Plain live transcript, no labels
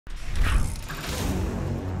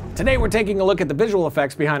Today we're taking a look at the visual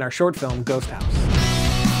effects behind our short film, Ghost House.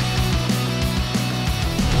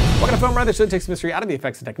 Welcome to Film Writers, so it takes mystery out of the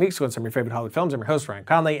effects and techniques to some of your favorite Hollywood films. I'm your host, Ryan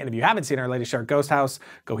Conley, and if you haven't seen our latest short, Ghost House,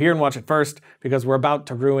 go here and watch it first, because we're about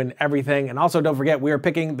to ruin everything. And also, don't forget, we are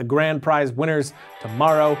picking the grand prize winners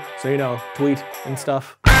tomorrow, so you know, tweet and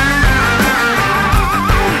stuff.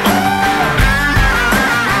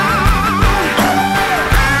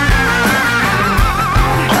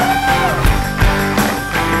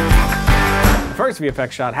 First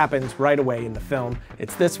VFX shot happens right away in the film.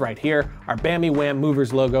 It's this right here, our Bammy Wham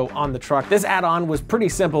Movers logo on the truck. This add-on was pretty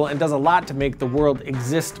simple and does a lot to make the world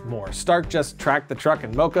exist more. Stark just tracked the truck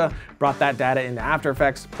in Mocha, brought that data into After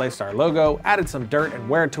Effects, placed our logo, added some dirt and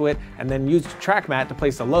wear to it, and then used a track mat to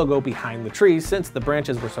place the logo behind the trees since the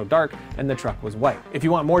branches were so dark and the truck was white. If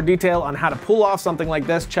you want more detail on how to pull off something like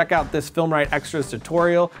this, check out this Filmright Extras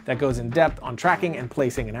tutorial that goes in depth on tracking and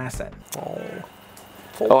placing an asset.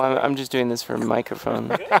 Oh, I'm just doing this for a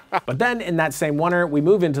microphone. But then in that same wonder, we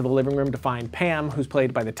move into the living room to find Pam, who's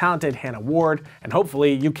played by the talented Hannah Ward, and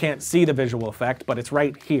hopefully you can't see the visual effect, but it's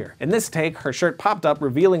right here. In this take, her shirt popped up,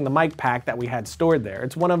 revealing the mic pack that we had stored there.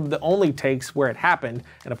 It's one of the only takes where it happened,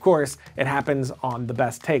 and of course, it happens on the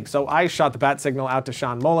best take. So I shot the bat signal out to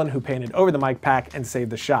Sean Mullen, who painted over the mic pack and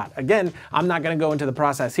saved the shot. Again, I'm not gonna go into the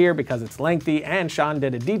process here because it's lengthy, and Sean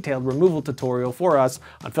did a detailed removal tutorial for us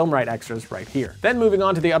on Filmright Extras right here. Then moving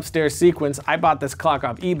on to the upstairs sequence, I bought this clock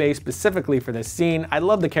off eBay specifically for this scene. I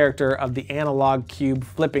love the character of the analog cube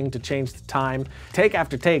flipping to change the time. Take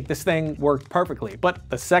after take, this thing worked perfectly, but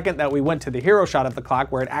the second that we went to the hero shot of the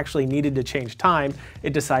clock where it actually needed to change time,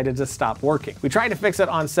 it decided to stop working. We tried to fix it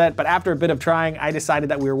on set, but after a bit of trying, I decided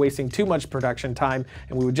that we were wasting too much production time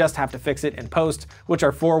and we would just have to fix it in post, which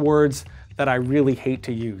are 4 words that I really hate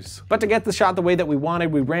to use. But to get the shot the way that we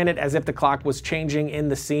wanted, we ran it as if the clock was changing in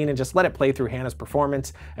the scene and just let it play through Hannah's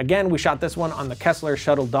performance. Again, we shot this one on the Kessler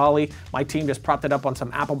Shuttle Dolly. My team just propped it up on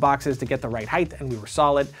some Apple boxes to get the right height and we were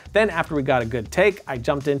solid. Then after we got a good take, I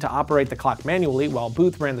jumped in to operate the clock manually while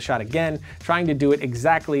Booth ran the shot again, trying to do it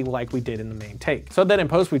exactly like we did in the main take. So then in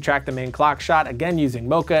post, we tracked the main clock shot, again using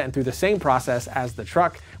Mocha, and through the same process as the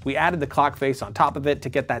truck, we added the clock face on top of it to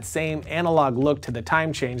get that same analog look to the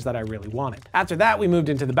time change that I really wanted. After that, we moved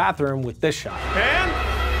into the bathroom with this shot.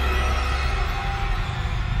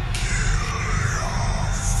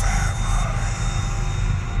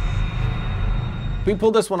 We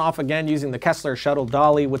pulled this one off again using the Kessler Shuttle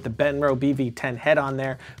Dolly with the Benro BV10 head on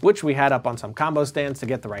there, which we had up on some combo stands to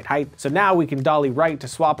get the right height. So now we can dolly right to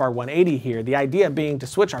swap our 180 here, the idea being to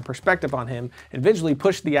switch our perspective on him and visually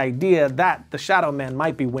push the idea that the Shadow Man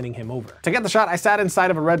might be winning him over. To get the shot, I sat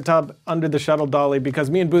inside of a red tub under the Shuttle Dolly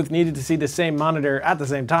because me and Booth needed to see the same monitor at the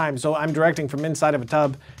same time, so I'm directing from inside of a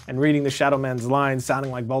tub and reading the Shadow Man's lines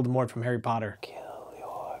sounding like Voldemort from Harry Potter.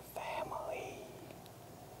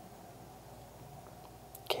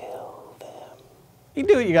 You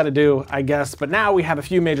do what you gotta do, I guess, but now we have a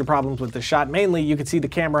few major problems with this shot. Mainly, you can see the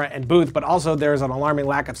camera and Booth, but also there's an alarming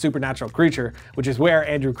lack of supernatural creature, which is where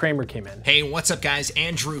Andrew Kramer came in. Hey, what's up guys?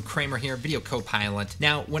 Andrew Kramer here, video co-pilot.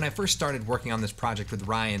 Now, when I first started working on this project with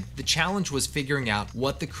Ryan, the challenge was figuring out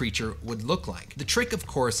what the creature would look like. The trick, of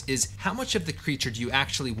course, is how much of the creature do you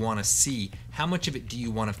actually want to see? How much of it do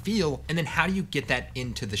you want to feel? And then how do you get that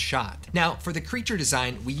into the shot? Now, for the creature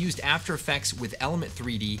design, we used After Effects with Element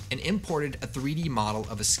 3D and imported a 3D model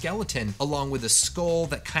of a skeleton along with a skull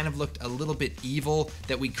that kind of looked a little bit evil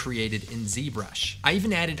that we created in ZBrush. I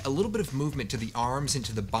even added a little bit of movement to the arms and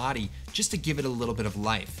to the body just to give it a little bit of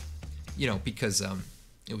life. You know, because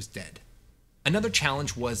it was dead. Another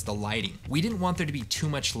challenge was the lighting. We didn't want there to be too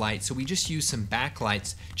much light, so we just used some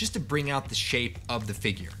backlights just to bring out the shape of the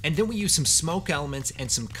figure. And then we used some smoke elements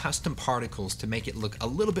and some custom particles to make it look a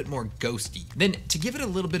little bit more ghosty. Then, to give it a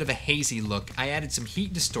little bit of a hazy look, I added some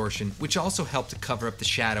heat distortion, which also helped to cover up the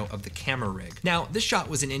shadow of the camera rig. Now, this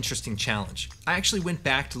shot was an interesting challenge. I actually went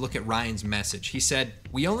back to look at Ryan's message. He said,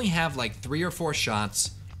 "We only have like 3 or 4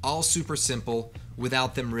 shots, all super simple,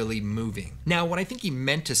 without them really moving." Now, what I think he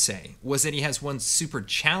meant to say was that he has one super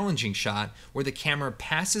challenging shot where the camera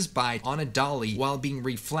passes by on a dolly while being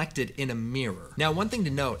reflected in a mirror. Now, one thing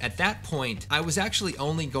to note, at that point, I was actually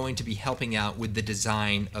only going to be helping out with the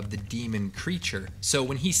design of the demon creature. So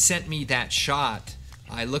when he sent me that shot,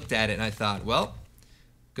 I looked at it and I thought, well,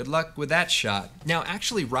 good luck with that shot. Now,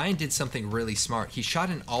 actually, Ryan did something really smart. He shot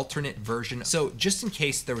an alternate version, so just in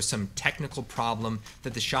case there was some technical problem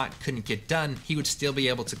that the shot couldn't get done, he would still be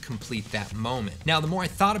able to complete that moment. Now, the more I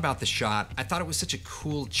thought about the shot, I thought it was such a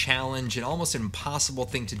cool challenge and almost an impossible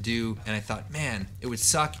thing to do, and I thought, man, it would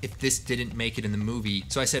suck if this didn't make it in the movie.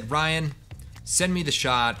 So I said, Ryan, send me the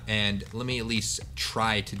shot and let me at least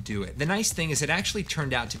try to do it. The nice thing is it actually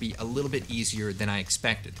turned out to be a little bit easier than I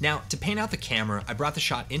expected. Now, to paint out the camera, I brought the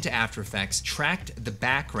shot into After Effects, tracked the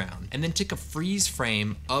background, and then took a freeze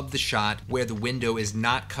frame of the shot where the window is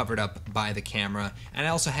not covered up by the camera. And I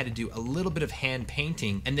also had to do a little bit of hand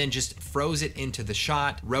painting and then just froze it into the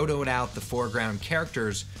shot, rotoed out the foreground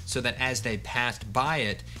characters so that as they passed by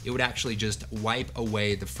it, it would actually just wipe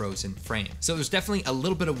away the frozen frame. So there's definitely a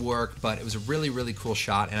little bit of work, but it was a really cool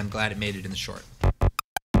shot, and I'm glad it made it in the short.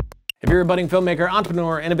 If you're a budding filmmaker,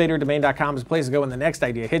 entrepreneur, innovator, domain.com is a place to go when the next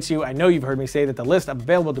idea hits you. I know you've heard me say that the list of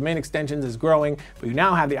available domain extensions is growing, but you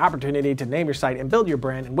now have the opportunity to name your site and build your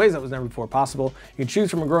brand in ways that was never before possible. You can choose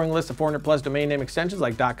from a growing list of 400 plus domain name extensions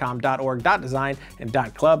like .com, .org, .design, and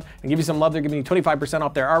 .club, and give you some love. They're giving you 25%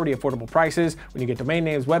 off their already affordable prices. When you get domain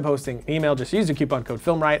names, web hosting, and email, just use the coupon code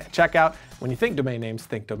FilmRiot at checkout. When you think domain names,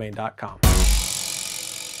 think domain.com.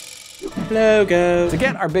 Logo. To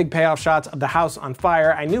get our big payoff shots of the house on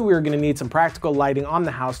fire, I knew we were going to need some practical lighting on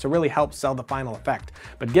the house to really help sell the final effect.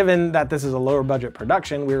 But given that this is a lower budget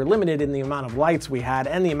production, we were limited in the amount of lights we had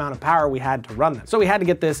and the amount of power we had to run them. So we had to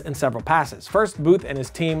get this in several passes. First, Booth and his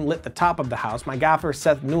team lit the top of the house. My gaffer,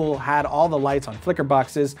 Seth Newell, had all the lights on flicker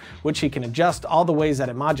boxes, which he can adjust all the ways that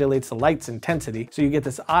it modulates the light's intensity, so you get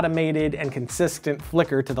this automated and consistent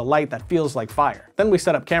flicker to the light that feels like fire. Then we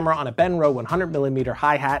set up camera on a Benro 100mm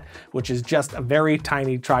hi hat, which is just a very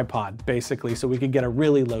tiny tripod, basically, so we could get a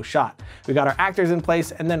really low shot. We got our actors in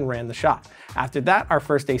place and then ran the shot. After that, our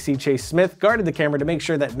first AC, Chase Smith, guarded the camera to make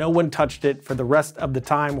sure that no one touched it for the rest of the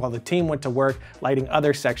time while the team went to work lighting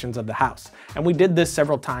other sections of the house. And we did this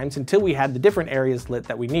several times until we had the different areas lit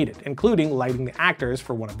that we needed, including lighting the actors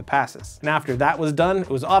for one of the passes. And after that was done, it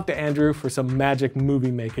was off to Andrew for some magic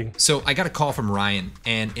movie making. So I got a call from Ryan,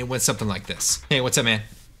 and it went something like this. Hey, what's up, man?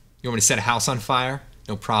 You want me to set a house on fire?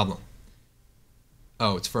 No problem.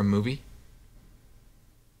 Oh, it's for a movie?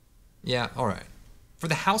 Yeah, all right. For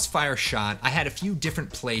the house fire shot, I had a few different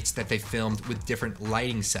plates that they filmed with different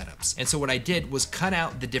lighting setups. And so what I did was cut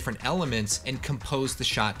out the different elements and compose the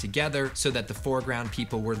shot together so that the foreground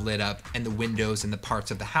people were lit up and the windows and the parts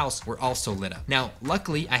of the house were also lit up. Now,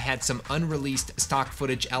 luckily, I had some unreleased stock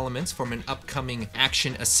footage elements from an upcoming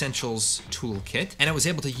Action Essentials toolkit, and I was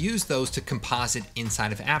able to use those to composite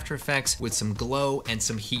inside of After Effects with some glow and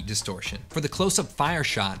some heat distortion. For the close-up fire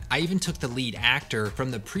shot, I even took the lead actor from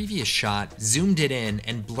the previous shot, zoomed it in,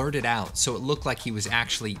 and blurred it out so it looked like he was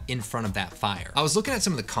actually in front of that fire. I was looking at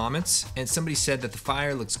some of the comments and somebody said that the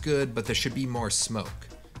fire looks good, but there should be more smoke.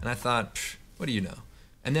 And I thought, what do you know?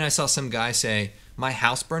 And then I saw some guy say, my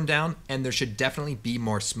house burned down and there should definitely be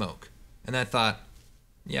more smoke. And I thought,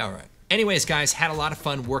 yeah, all right. Anyways, guys, had a lot of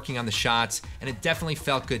fun working on the shots, and it definitely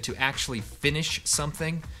felt good to actually finish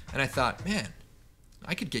something. And I thought, man,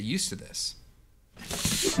 I could get used to this.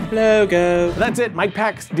 Logo. That's it, mic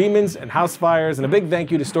packs, demons, and house fires, and a big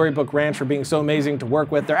thank you to Storybook Ranch for being so amazing to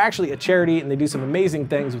work with. They're actually a charity and they do some amazing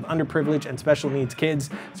things with underprivileged and special needs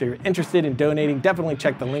kids, so if you're interested in donating, definitely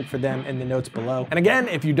check the link for them in the notes below. And again,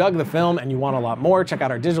 if you dug the film and you want a lot more, check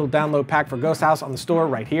out our digital download pack for Ghost House on the store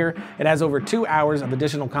right here. It has over 2 hours of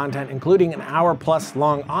additional content, including an hour-plus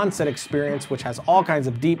long on-set experience, which has all kinds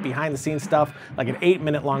of deep behind-the-scenes stuff, like an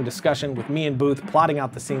 8-minute long discussion with me and Booth plotting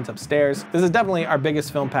out the scenes upstairs. This is definitely our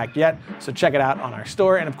biggest film pack yet, so check it out on our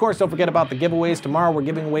store. And of course, don't forget about the giveaways. Tomorrow we're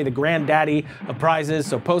giving away the granddaddy of prizes,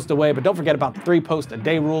 so post away, but don't forget about the 3 post a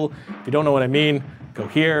day rule. If you don't know what I mean, go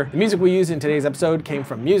here. The music we used in today's episode came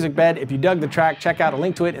from MusicBed. If you dug the track, check out a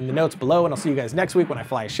link to it in the notes below, and I'll see you guys next week when I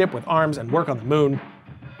fly a ship with arms and work on the moon.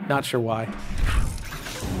 Not sure why.